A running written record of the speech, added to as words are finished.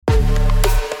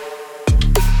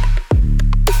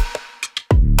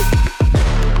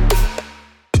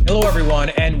everyone,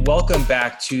 and welcome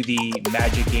back to the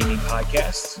Magic Gaming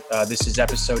Podcast. This is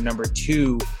episode number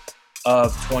 2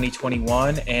 of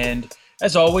 2021, and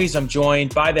as always, I'm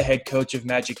joined by the head coach of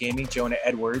Magic Gaming, Jonah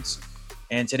Edwards,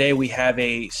 and today we have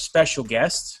a special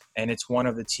guest, and it's one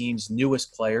of the team's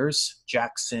newest players,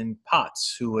 Jackson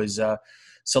Potts, who was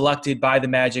selected by the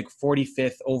Magic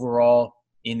 45th overall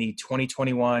in the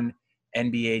 2021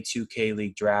 NBA 2K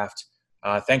League Draft.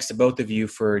 Thanks to both of you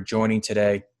for joining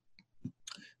today.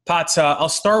 Potts, I'll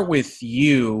start with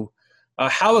you.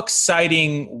 How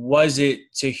exciting was it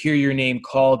to hear your name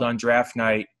called on draft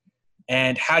night,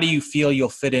 and how do you feel you'll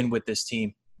fit in with this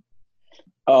team?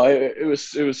 Oh, it was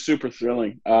super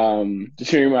thrilling. Just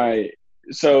hearing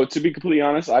so to be completely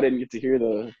honest, I didn't get to hear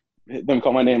them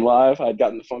call my name live. I'd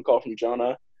gotten the phone call from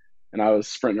Jonah, and I was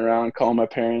sprinting around calling my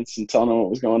parents and telling them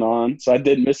what was going on. So I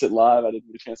did miss it live. I didn't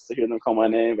get a chance to hear them call my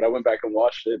name, but I went back and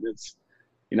watched it. And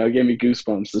it gave me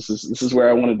goosebumps. This is where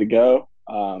I wanted to go.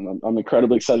 I'm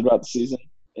incredibly excited about the season.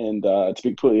 And to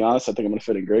be completely honest, I think I'm going to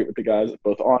fit in great with the guys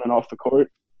both on and off the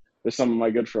court. They're some of my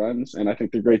good friends, and I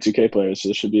think they're great 2K players, so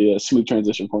it should be a smooth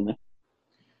transition for me.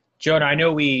 Jonah, I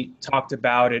know we talked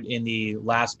about it in the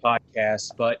last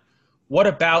podcast, but what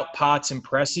about Potts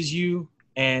impresses you,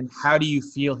 and how do you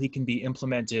feel he can be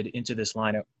implemented into this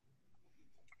lineup?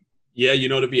 Yeah,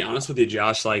 to be honest with you,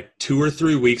 Josh, 2 or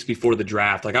 3 weeks before the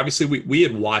draft, obviously we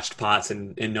had watched Potts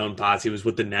and known Potts. He was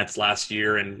with the Nets last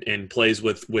year and plays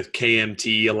with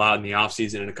KMT a lot in the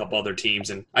offseason and a couple other teams.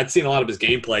 And I'd seen a lot of his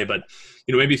gameplay, but,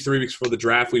 maybe 3 weeks before the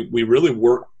draft, we really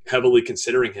weren't heavily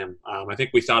considering him. I think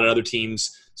we thought other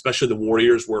teams, especially the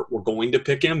Warriors, were going to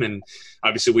pick him. And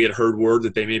obviously we had heard word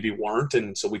that they maybe weren't.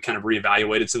 And so we kind of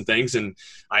reevaluated some things. And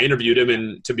I interviewed him.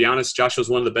 And to be honest, Josh, was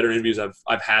one of the better interviews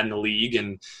I've had in the league.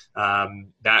 And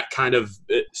that kind of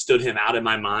stood him out in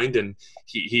my mind. And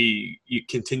he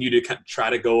continued to try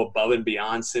to go above and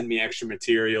beyond, send me extra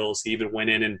materials. He even went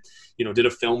in and, did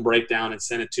a film breakdown and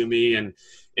sent it to me.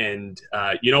 And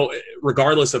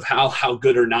regardless of how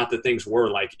good or not the things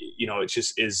were, it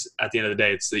just is, at the end of the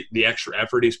day, it's the extra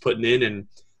effort he's putting in, and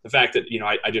the fact that,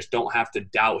 I just don't have to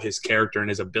doubt his character and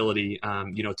his ability,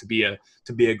 to be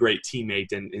a great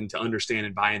teammate and to understand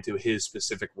and buy into his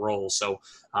specific role. So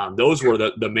those were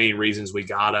the main reasons we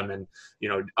got him. And,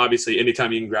 obviously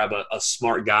anytime you can grab a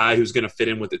smart guy who's going to fit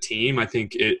in with the team, I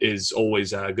think it is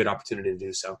always a good opportunity to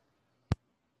do so.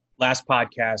 Last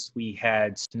podcast, we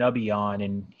had Snubby on,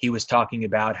 and he was talking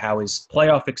about how his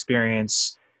playoff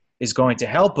experience is going to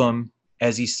help him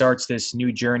as he starts this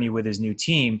new journey with his new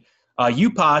team.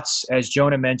 Potts, as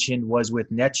Jonah mentioned, was with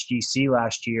Nets GC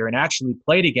last year and actually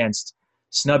played against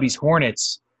Snubby's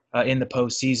Hornets in the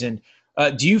postseason.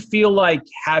 Do you feel like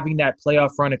having that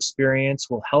playoff run experience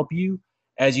will help you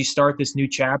as you start this new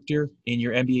chapter in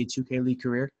your NBA 2K League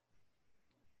career?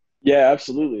 Yeah,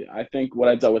 absolutely. I think what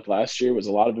I dealt with last year was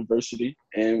a lot of adversity,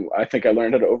 and I think I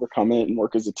learned how to overcome it and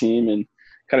work as a team and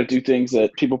kind of do things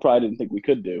that people probably didn't think we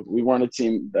could do. We weren't a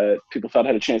team that people thought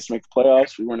had a chance to make the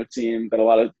playoffs. We weren't a team that a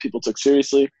lot of people took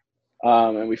seriously,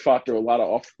 and we fought through a lot of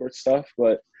off-the-court stuff.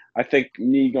 But I think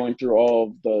me going through all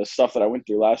of the stuff that I went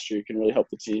through last year can really help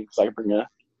the team because I can bring a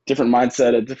different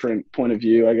mindset, a different point of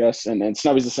view, I guess. And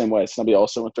Snubby's the same way. Snubby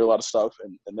also went through a lot of stuff,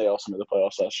 and they also made the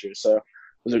playoffs last year. So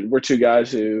we're two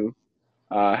guys who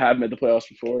have made the playoffs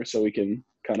before, so we can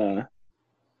kind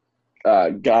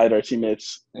of guide our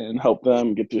teammates and help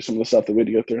them get through some of the stuff that we had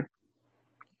to go through.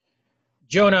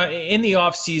 Jonah, in the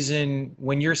offseason,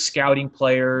 when you're scouting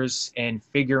players and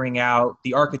figuring out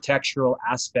the architectural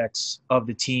aspects of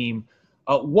the team,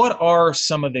 what are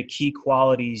some of the key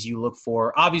qualities you look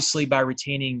for? Obviously, by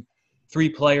retaining 3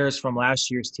 players from last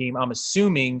year's team, I'm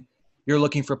assuming you're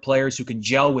looking for players who can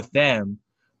gel with them.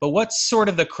 But what's sort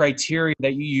of the criteria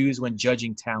that you use when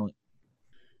judging talent?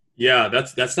 Yeah,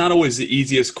 that's not always the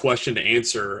easiest question to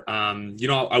answer.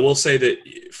 I will say that,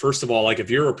 first of all, if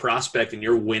you're a prospect and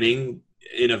you're winning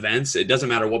in events, it doesn't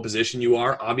matter what position you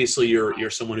are. Obviously,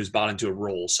 you're someone who's bought into a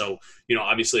role. So,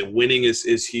 obviously winning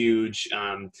is huge.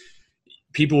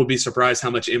 People would be surprised how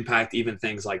much impact even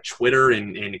things like Twitter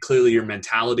and clearly your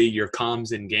mentality, your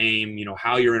comms in game,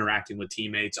 how you're interacting with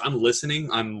teammates. I'm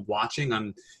listening, I'm watching,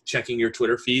 I'm checking your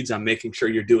Twitter feeds, I'm making sure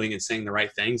you're doing and saying the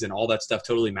right things, and all that stuff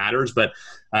totally matters. But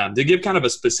to give kind of a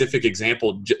specific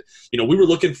example, we were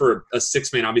looking for a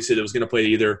 6-man, obviously, that was going to play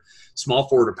either small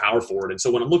forward or power forward. And so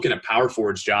when I'm looking at power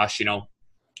forwards, Josh,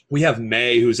 we have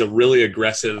May, who's a really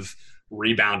aggressive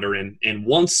rebounder, and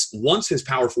once his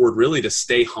power forward really to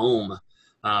stay home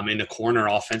in the corner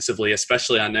offensively,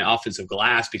 especially on the offensive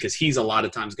glass, because he's a lot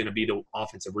of times going to be the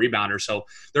offensive rebounder. So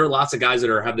there are lots of guys that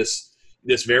have this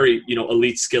this very,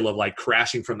 elite skill of like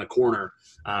crashing from the corner.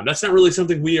 That's not really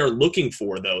something we are looking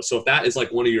for, though. So if that is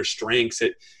like one of your strengths,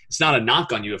 it's not a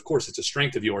knock on you. Of course, it's a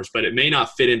strength of yours, but it may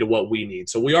not fit into what we need.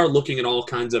 So we are looking at all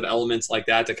kinds of elements like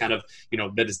that to kind of,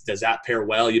 does that pair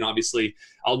well? Obviously,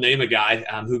 I'll name a guy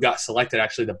who got selected.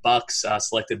 Actually, the Bucks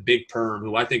selected Big Perm,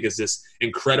 who I think is this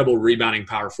incredible rebounding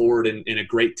power forward and a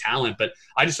great talent. But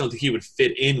I just don't think he would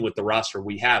fit in with the roster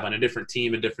we have on a different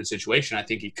team, a different situation. I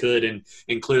think he could, and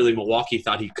clearly Milwaukee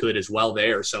thought he could as well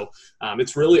there. So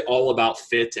it's really all about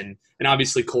fit and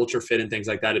obviously culture fit and things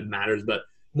like that. It matters, but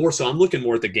more so I'm looking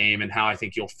more at the game and how I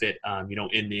think you'll fit, in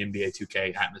the NBA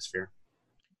 2K atmosphere.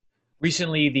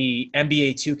 Recently, the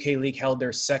NBA 2K League held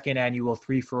their second annual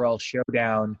 3-for-all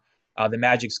showdown. The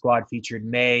Magic squad featured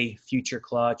May, Future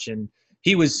Clutch, and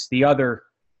he was the other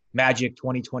Magic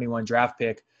 2021 draft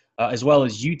pick, as well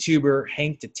as YouTuber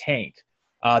Hank the Tank.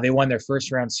 They won their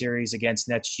first-round series against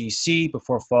Nets GC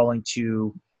before falling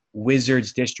to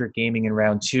Wizards District Gaming in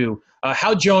round 2.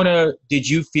 How, Jonah, did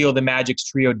you feel the Magic's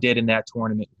trio did in that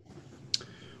tournament?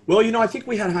 Well, I think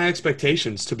we had high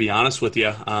expectations, to be honest with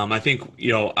you. I think,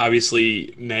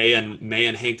 obviously May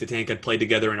and Hank the Tank had played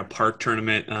together in a park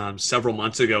tournament several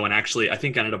months ago, and actually I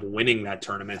think ended up winning that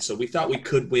tournament. So we thought we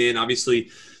could win. Obviously,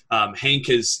 Hank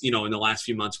has, in the last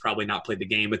few months probably not played the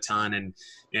game a ton,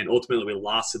 and ultimately we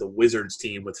lost to the Wizards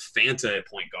team with Fanta at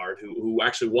point guard, who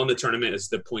actually won the tournament as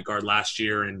the point guard last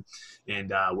year and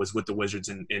was with the Wizards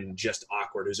and just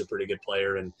awkward, who's a pretty good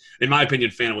player. And in my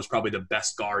opinion, Fanta was probably the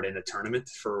best guard in the tournament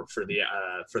for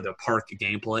the park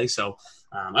gameplay. So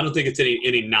I don't think it's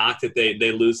any knock that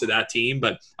they lose to that team,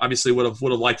 but obviously would have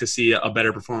liked to see a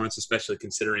better performance, especially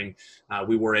considering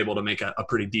we were able to make a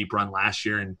pretty deep run last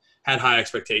year and had high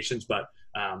expectations. But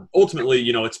ultimately,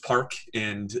 it's park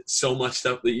and so much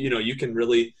stuff that, you can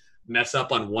really mess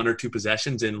up on one or two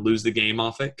possessions and lose the game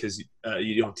off it because,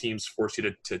 teams force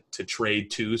you to trade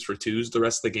twos for twos the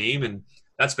rest of the game. And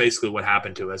that's basically what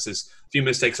happened to us is a few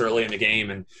mistakes early in the game.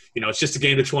 And, it's just a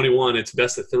game to 21. It's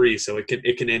best of 3. So it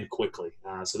can end quickly.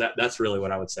 So that's really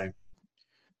what I would say.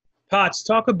 Potts,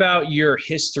 talk about your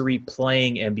history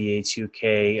playing NBA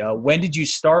 2K. When did you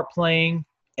start playing?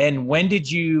 And when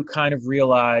did you kind of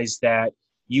realize that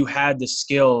you had the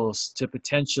skills to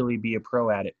potentially be a pro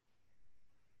at it?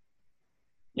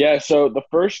 Yeah, so the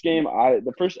first NBA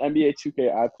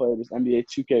 2K I played was NBA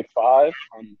 2K5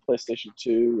 on PlayStation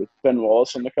 2 with Ben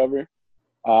Wallace on the cover.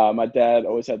 My dad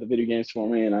always had the video games for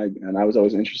me, and I was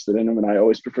always interested in them, and I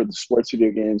always preferred the sports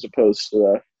video games opposed to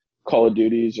the Call of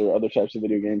Duties or other types of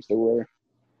video games there were.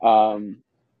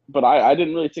 But I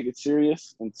didn't really take it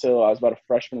serious until I was about a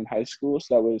freshman in high school,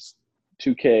 so that was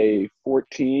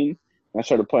 2K14, and I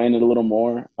started playing it a little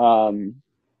more.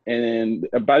 And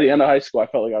by the end of high school, I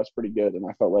felt like I was pretty good, and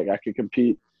I felt like I could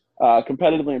compete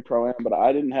competitively in Pro-Am, but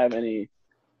I didn't have any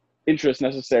interest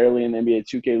necessarily in the NBA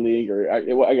 2K League, or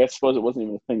I suppose it wasn't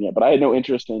even a thing yet, but I had no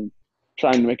interest in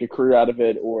trying to make a career out of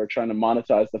it or trying to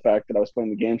monetize the fact that I was playing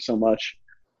the game so much.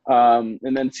 And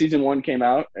then season 1 came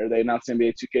out, or they announced the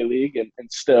NBA 2K League,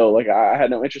 and still, like, I had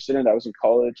no interest in it. I was in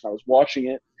college, and I was watching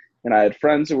it, and I had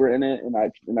friends who were in it, and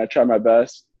I tried my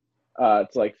best to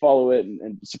like follow it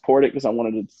and support it because I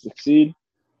wanted it to succeed.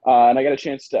 And I got a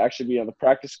chance to actually be on the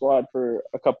practice squad for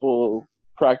a couple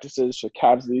practices for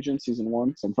Cavs Legion season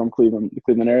 1. So I'm from Cleveland, the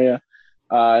Cleveland area.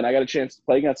 And I got a chance to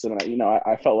play against them. And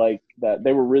I felt like that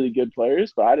they were really good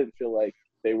players, but I didn't feel like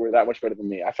they were that much better than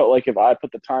me. I felt like if I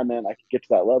put the time in, I could get to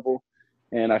that level.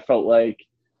 And I felt like,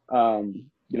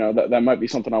 that might be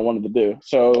something I wanted to do.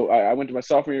 So I went to my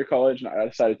sophomore year of college, and I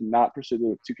decided to not pursue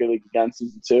the 2K League again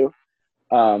season 2.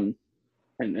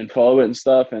 And follow it and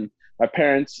stuff. And my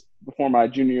parents, before my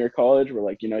junior year of college, were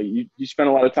like, you spend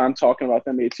a lot of time talking about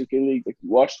the NBA 2K League. Like, you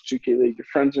watch the 2K League, your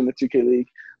friends are in the 2K League.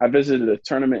 I visited a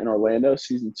tournament in Orlando,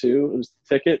 season 2. It was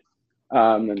the ticket.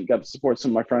 And got to support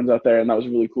some of my friends out there, and that was a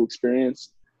really cool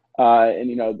experience.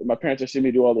 My parents are seeing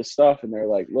me do all this stuff, and they're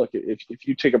like, look, if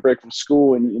you take a break from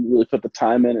school and you really put the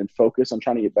time in and focus on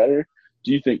trying to get better,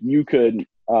 do you think you could,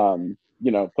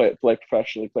 play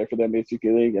professionally, play for the NBA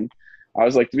 2K League? And I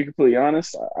was like, to be completely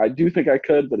honest, I do think I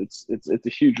could, but it's a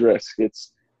huge risk.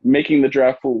 It's making the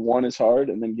draft pool, one, is hard,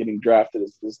 and then getting drafted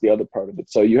is the other part of it.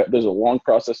 So there's a long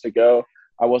process to go.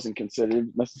 I wasn't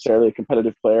considered necessarily a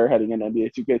competitive player heading into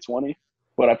NBA 2K20,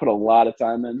 but I put a lot of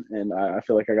time in, and I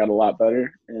feel like I got a lot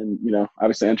better. And,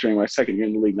 obviously entering my second year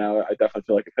in the league now, I definitely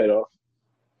feel like it paid off.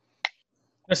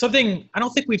 Now, something I don't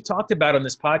think we've talked about on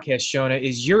this podcast, Jonah,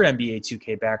 is your NBA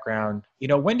 2K background.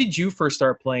 When did you first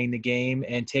start playing the game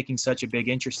and taking such a big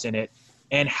interest in it?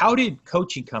 And how did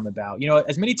coaching come about?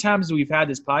 As many times as we've had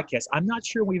this podcast, I'm not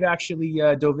sure we've actually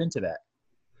dove into that.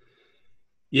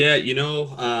 Yeah,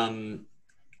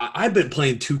 I've been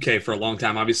playing 2K for a long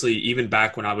time. Obviously, even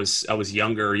back when I was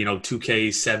younger,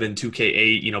 2K7,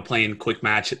 2K8, playing quick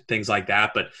match, things like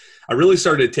that. But I really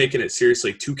started taking it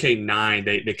seriously.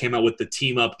 2K9, they came out with the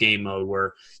team up game mode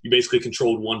where you basically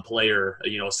controlled one player,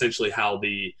 essentially how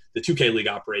the 2K League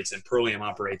operates and Pro-Am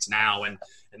operates now. And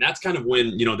that's kind of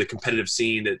when, the competitive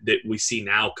scene that we see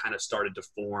now kind of started to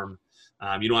form.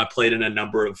 I played in a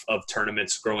number of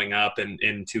tournaments growing up in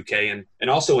 2K and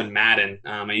also in Madden.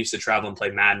 I used to travel and play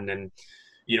Madden and,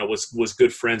 was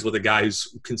good friends with a guy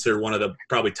who's considered one of the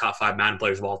probably top 5 Madden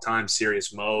players of all time,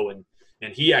 Serious Mo.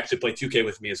 And he actually played 2K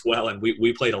with me as well. And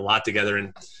we played a lot together.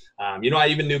 And, I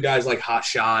even knew guys like Hot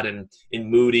Shot and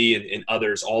Moody and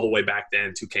others all the way back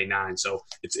then, 2K9. So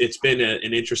it's been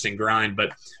an interesting grind.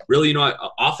 But really,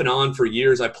 off and on for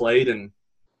years I played. And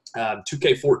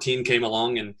 2K14 came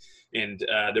along and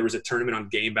there was a tournament on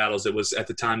Game Battles that was at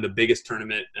the time the biggest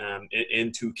tournament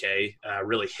in 2K,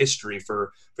 really history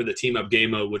for the Team Up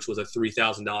Game Mode, which was a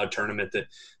 $3,000 tournament that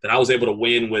I was able to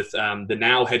win with the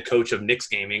now head coach of Knicks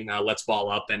Gaming, Let's Ball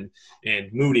Up, and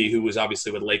Moody, who was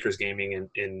obviously with Lakers Gaming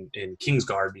in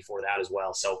Kingsguard before that as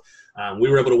well. So we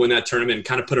were able to win that tournament and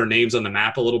kind of put our names on the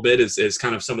map a little bit as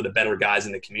kind of some of the better guys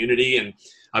in the community. And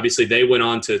obviously they went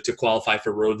on to qualify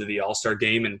for Road to the All-Star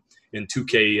Game in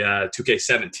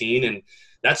 2K17, and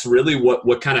that's really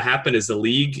what kind of happened is the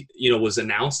league, was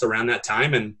announced around that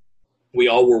time, and we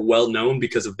all were well known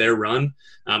because of their run.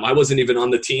 I wasn't even on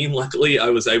the team. Luckily, I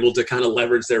was able to kind of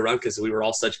leverage their run because we were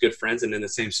all such good friends and in the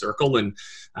same circle. And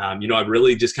I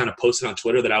really just kind of posted on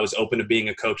Twitter that I was open to being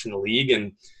a coach in the league,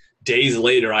 and days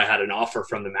later, I had an offer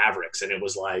from the Mavericks, and it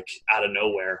was like out of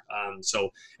nowhere. So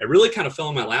it really kind of fell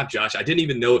in my lap, Josh. I didn't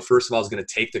even know at first of all I was going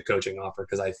to take the coaching offer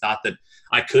because I thought that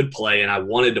I could play and I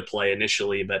wanted to play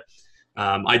initially. But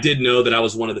I did know that I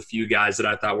was one of the few guys that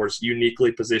I thought was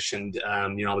uniquely positioned. I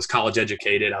was college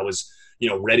educated. I was,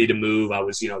 ready to move. I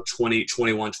was, 20,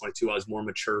 21, 22. I was more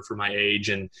mature for my age,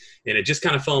 and it just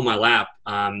kind of fell in my lap.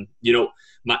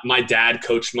 My dad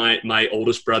coached my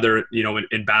oldest brother,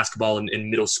 in basketball in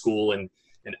middle school, and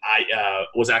I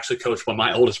was actually coached by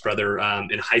my oldest brother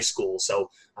in high school. So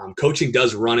coaching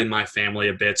does run in my family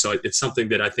a bit. So it's something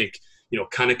that I think,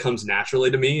 kind of comes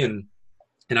naturally to me.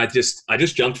 And I just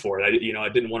jumped for it. I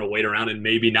didn't want to wait around and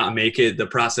maybe not make it. The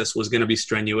process was going to be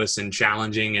strenuous and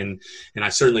challenging, and I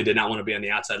certainly did not want to be on the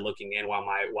outside looking in while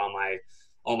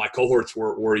all my cohorts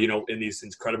were in these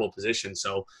incredible positions.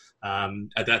 So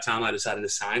at that time, I decided to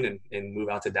sign and move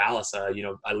out to Dallas. I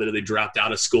literally dropped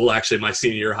out of school, actually my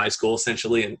senior year of high school,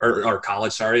 essentially, or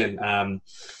college, sorry, and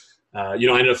I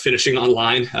ended up finishing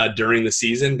online during the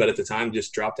season, but at the time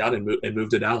just dropped out and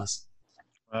moved to Dallas.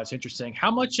 That's interesting.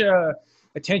 How much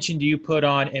attention do you put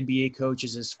on NBA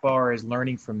coaches as far as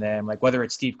learning from them, like whether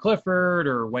it's Steve Clifford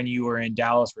or when you were in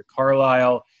Dallas with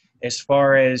Carlisle, as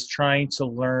far as trying to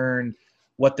learn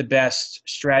what the best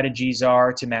strategies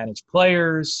are to manage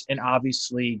players and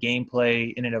obviously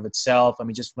gameplay in and of itself? I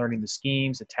mean, just learning the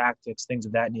schemes, the tactics, things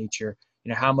of that nature.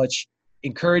 How much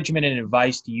encouragement and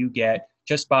advice do you get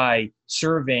just by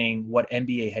surveying what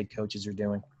NBA head coaches are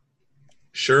doing?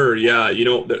 Sure. Yeah.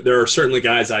 There are certainly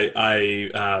guys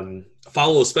I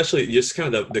follow, especially just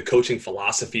kind of the coaching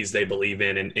philosophies they believe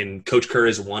in. And Coach Kerr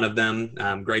is one of them.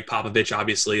 Greg Popovich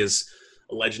obviously is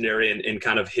a legendary and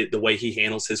kind of the way he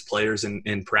handles his players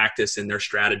in practice and their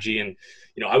strategy. And,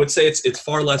 I would say it's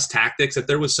far less tactics. If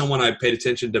there was someone I paid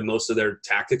attention to most of their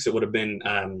tactics, it would have been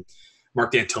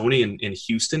Mark D'Antoni in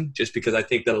Houston, just because I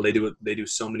think that they do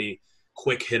so many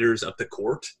quick hitters up the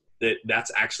court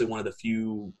that's actually one of the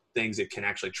few things that can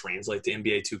actually translate to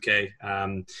NBA 2K.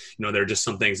 There are just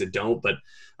some things that don't, but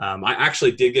I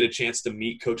actually did get a chance to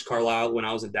meet Coach Carlisle when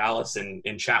I was in Dallas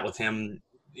and chat with him,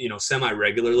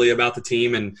 semi-regularly about the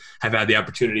team, and have had the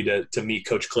opportunity to meet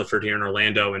Coach Clifford here in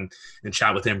Orlando and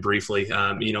chat with him briefly,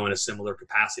 in a similar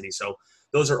capacity. So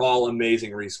those are all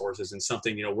amazing resources and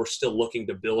something, we're still looking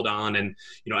to build on. And,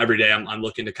 every day I'm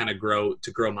looking to kind of grow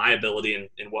my ability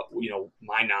and what,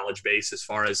 my knowledge base as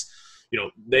far as,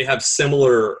 they have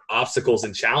similar obstacles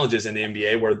and challenges in the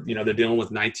NBA where, they're dealing with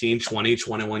 19, 20,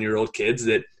 21-year-old kids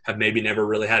that have maybe never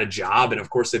really had a job. And of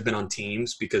course they've been on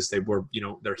teams because they were,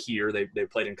 they're here. They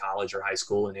played in college or high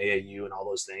school and AAU and all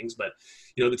those things. But,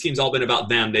 the team's all been about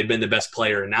them. They've been the best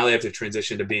player. And now they have to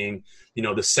transition to being,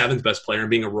 the seventh best player and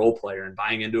being a role player and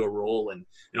buying into a role. And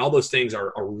all those things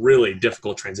are a really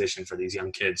difficult transition for these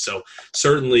young kids. So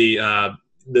certainly,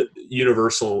 the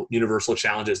universal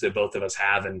challenges that both of us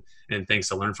have and things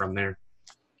to learn from there.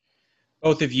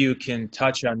 Both of you can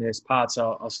touch on this. Potts,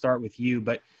 I'll start with you,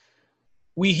 but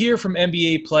we hear from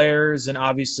NBA players and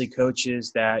obviously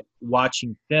coaches that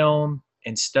watching film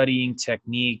and studying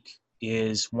technique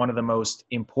is one of the most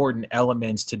important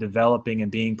elements to developing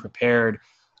and being prepared.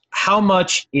 How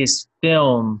much is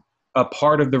film a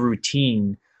part of the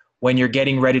routine when you're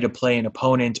getting ready to play an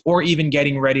opponent or even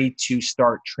getting ready to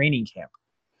start training camp?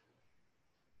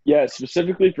 Yeah,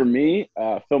 specifically for me,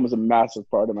 film is a massive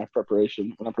part of my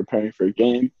preparation when I'm preparing for a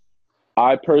game.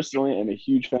 I personally am a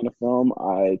huge fan of film.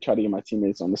 I try to get my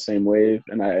teammates on the same wave,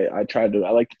 and I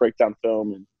like to break down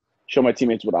film and show my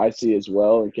teammates what I see as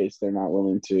well in case they're not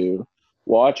willing to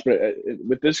watch. But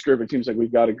with this group, it seems like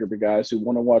we've got a group of guys who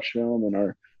want to watch film and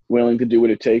are willing to do what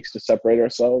it takes to separate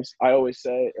ourselves. I always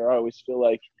feel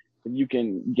like if you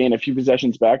can gain a few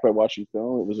possessions back by watching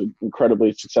film, it was an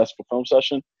incredibly successful film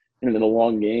session. And in a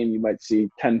long game, you might see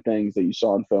 10 things that you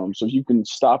saw in film. So if you can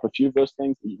stop a few of those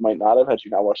things that you might not have had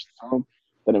you not watched the film,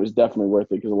 then it was definitely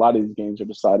worth it because a lot of these games are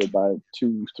decided by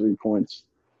 2-3 points.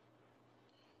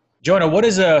 Jonah, what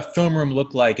does a film room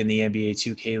look like in the NBA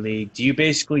 2K League? Do you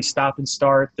basically stop and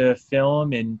start the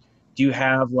film, and do you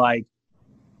have like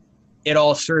it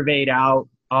all surveyed out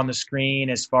on the screen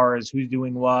as far as who's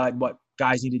doing what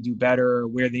guys need to do better,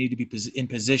 where they need to be in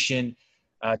position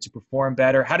to perform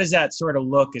better? How does that sort of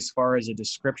look as far as a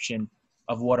description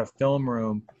of what a film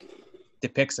room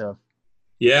depicts of?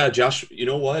 Yeah, Josh, you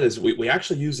know what is we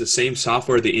actually use the same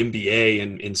software the NBA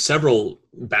and in several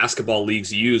basketball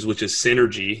leagues use, which is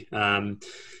Synergy.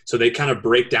 So they kind of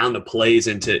break down the plays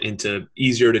into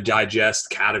easier to digest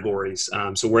categories.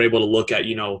 So we're able to look at,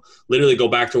 literally go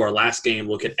back to our last game,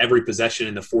 look at every possession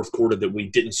in the fourth quarter that we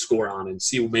didn't score on and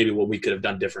see maybe what we could have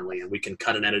done differently. And we can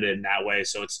cut and edit it in that way.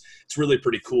 So it's really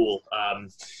pretty cool.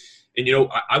 And,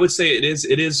 I would say it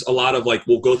is a lot of like,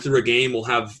 we'll go through a game.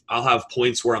 I'll have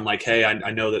points where I'm like, hey,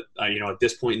 I know that, at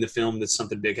this point in the film, that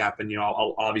something big happened.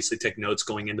 I'll obviously take notes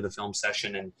going into the film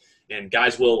session and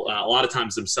guys will a lot of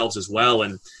times themselves as well.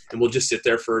 And we'll just sit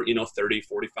there for, 30,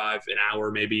 45, an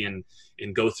hour maybe and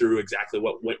go through exactly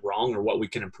what went wrong or what we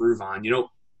can improve on.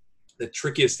 The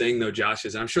trickiest thing though, Josh,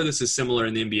 is I'm sure this is similar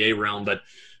in the NBA realm, but,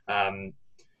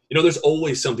 there's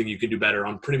always something you can do better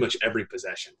on pretty much every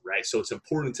possession, right? So it's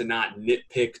important to not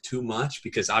nitpick too much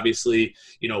because obviously,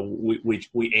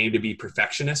 we aim to be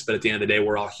perfectionists, but at the end of the day,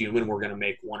 we're all human. We're going to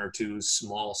make one or two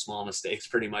small mistakes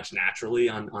pretty much naturally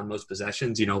on most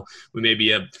possessions. We may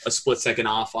be a split second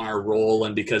off on our roll,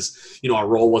 and because, our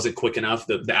roll wasn't quick enough,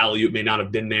 the alley-oop may not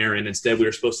have been there, and instead we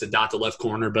were supposed to dot the left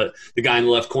corner, but the guy in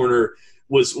the left corner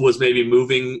was maybe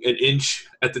moving an inch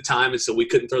at the time, and so we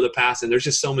couldn't throw the pass. And there's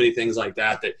just so many things like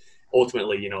that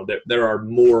ultimately, there are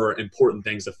more important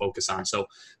things to focus on. So,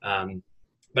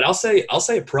 but I'll say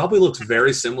it probably looks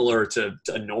very similar to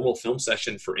a normal film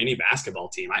session for any basketball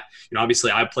team.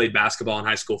 Obviously I played basketball in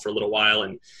high school for a little while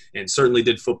and certainly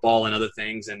did football and other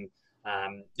things. And,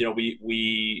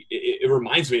 it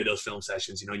reminds me of those film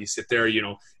sessions. You sit there,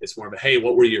 it's more of a, hey,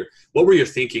 what were your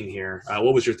thinking here?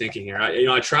 What was your thinking here?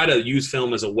 I try to use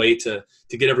film as a way to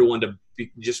get everyone to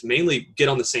just mainly get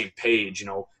on the same page.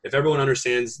 If everyone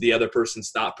understands the other person's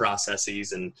thought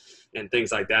processes and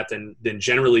things like that, then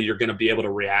generally you're going to be able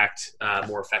to react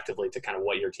more effectively to kind of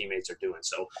what your teammates are doing.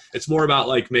 So it's more about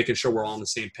like making sure we're all on the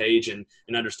same page and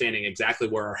understanding exactly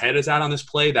where our head is at on this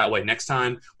play. That way, next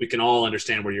time we can all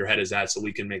understand where your head is at so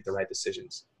we can make the right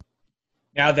decisions.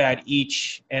 Now that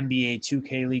each NBA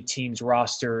 2K League team's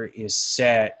roster is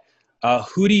set,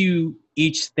 who do you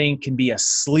each think can be a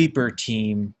sleeper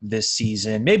team this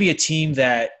season? Maybe a team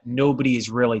that nobody is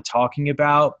really talking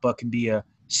about, but can be a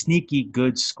sneaky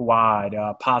good squad.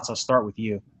 Potts, I'll start with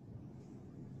you.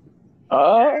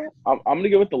 I'm going to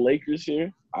go with the Lakers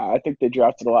here. I think they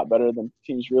drafted a lot better than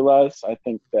teams realize. I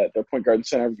think that their point guard and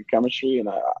center have good chemistry, and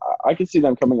I can see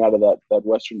them coming out of that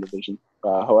Western division,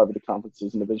 however the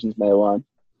conferences and divisions may align.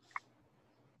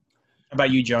 How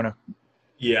about you, Jonah?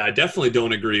 Yeah, I definitely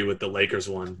don't agree with the Lakers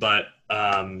one, but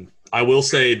I will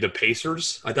say the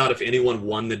Pacers. I thought if anyone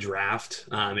won the draft,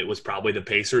 it was probably the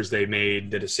Pacers. They made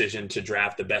the decision to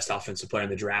draft the best offensive player in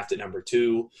the draft at number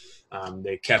 2.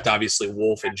 They kept, obviously,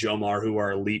 Wolf and Jomar, who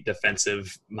are elite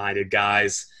defensive-minded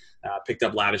guys. Picked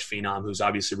up Lavish Phenom, who's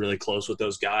obviously really close with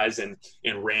those guys, and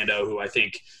Rando, who I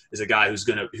think is a guy who's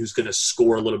gonna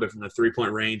score a little bit from the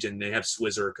 3-point range, and they have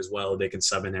Swizzerk as well. They can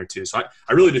sub in there too. So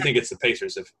I really do think it's the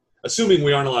Pacers, assuming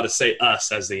we aren't allowed to say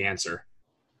us as the answer.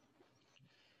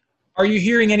 Are you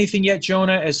hearing anything yet,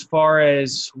 Jonah, as far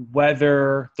as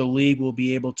whether the league will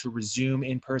be able to resume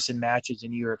in-person matches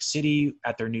in New York City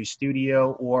at their new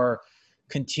studio or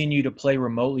continue to play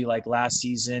remotely like last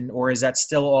season, or is that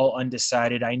still all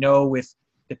undecided? I know with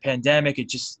the pandemic, it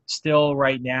just still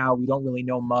right now, we don't really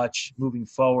know much moving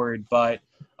forward, but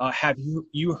have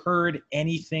you heard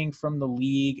anything from the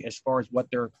league as far as what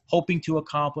they're hoping to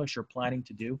accomplish or planning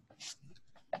to do?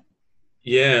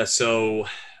 Yeah. So,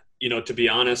 to be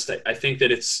honest, I think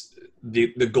that it's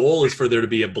the goal is for there to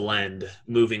be a blend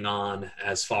moving on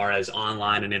as far as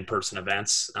online and in-person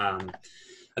events.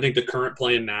 I think the current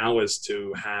plan now is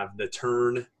to have the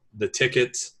turn, the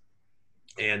ticket,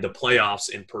 and the playoffs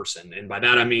in person. And by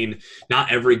that, I mean,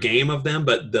 not every game of them,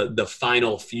 but the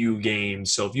final few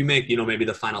games. So if you make, maybe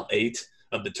the final 8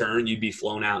 of the turn, you'd be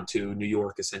flown out to New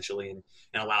York essentially and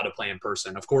allowed to play in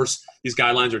person. Of course, these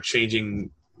guidelines are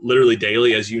changing literally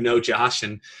daily, as you know, Josh.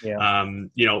 And, Yeah.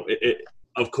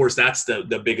 of course, that's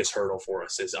the biggest hurdle for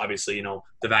us is obviously,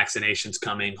 the vaccination's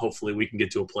coming. Hopefully we can get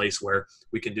to a place where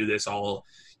we can do this all,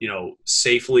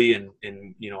 safely. And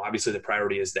obviously the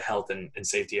priority is the health and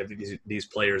safety of these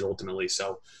players ultimately.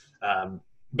 So,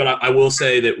 but I will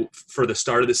say that for the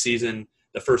start of the season,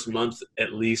 the first month,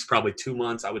 at least probably 2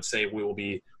 months, I would say we will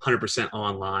be 100%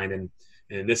 online.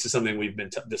 And this is something we've been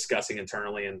discussing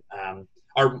internally and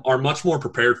are much more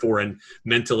prepared for and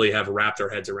mentally have wrapped our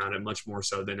heads around it much more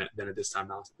so than at this time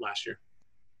last year.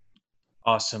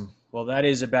 Awesome. Well, that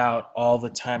is about all the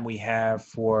time we have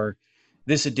for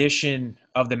this edition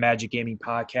of the Magic Gaming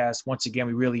Podcast. Once again,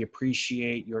 we really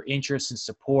appreciate your interest and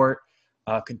support.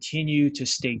 Continue to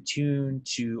stay tuned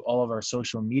to all of our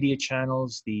social media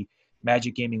channels, the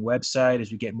Magic Gaming website,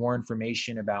 as we get more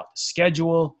information about the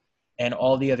schedule and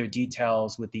all the other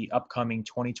details with the upcoming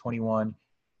 2021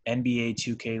 NBA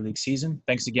 2K League season.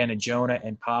 Thanks again to Jonah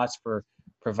and Potts for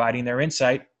providing their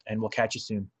insight, and we'll catch you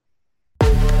soon.